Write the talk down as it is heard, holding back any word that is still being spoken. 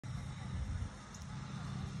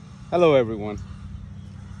Hello everyone.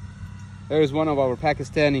 There is one of our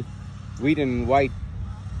Pakistani wheat and white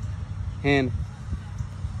hen,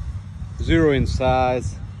 0 in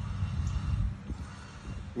size,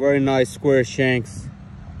 very nice square shanks,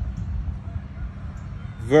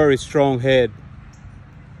 very strong head,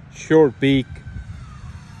 short beak,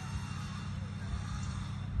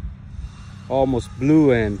 almost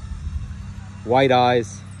blue and white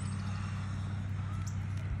eyes,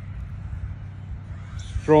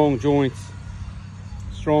 strong joints,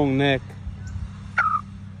 strong neck.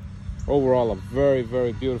 Overall, a very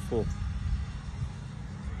beautiful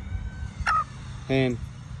hen.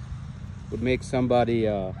 Would make somebody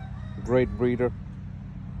a great breeder.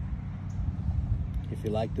 If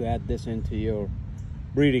you like to add this into your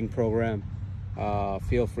breeding program,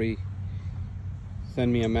 feel free,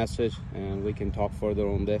 send me a message and we can talk further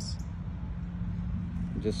on this.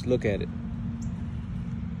 Just look at it,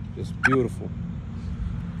 just beautiful.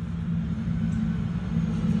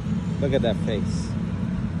 Look at that face.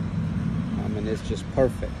 I mean, it's just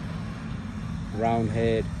perfect. Round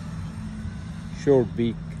head, short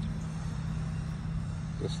beak.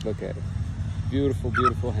 Just look at it. Beautiful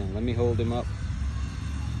hen. Let me hold him up.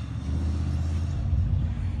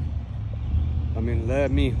 Let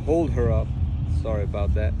me hold her up. Sorry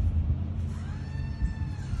about that.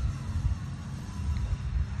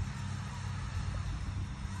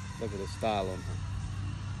 Look at the style on her.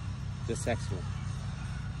 Just excellent.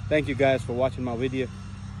 Thank you guys for watching my video.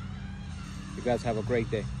 You guys have a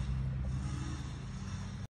great day.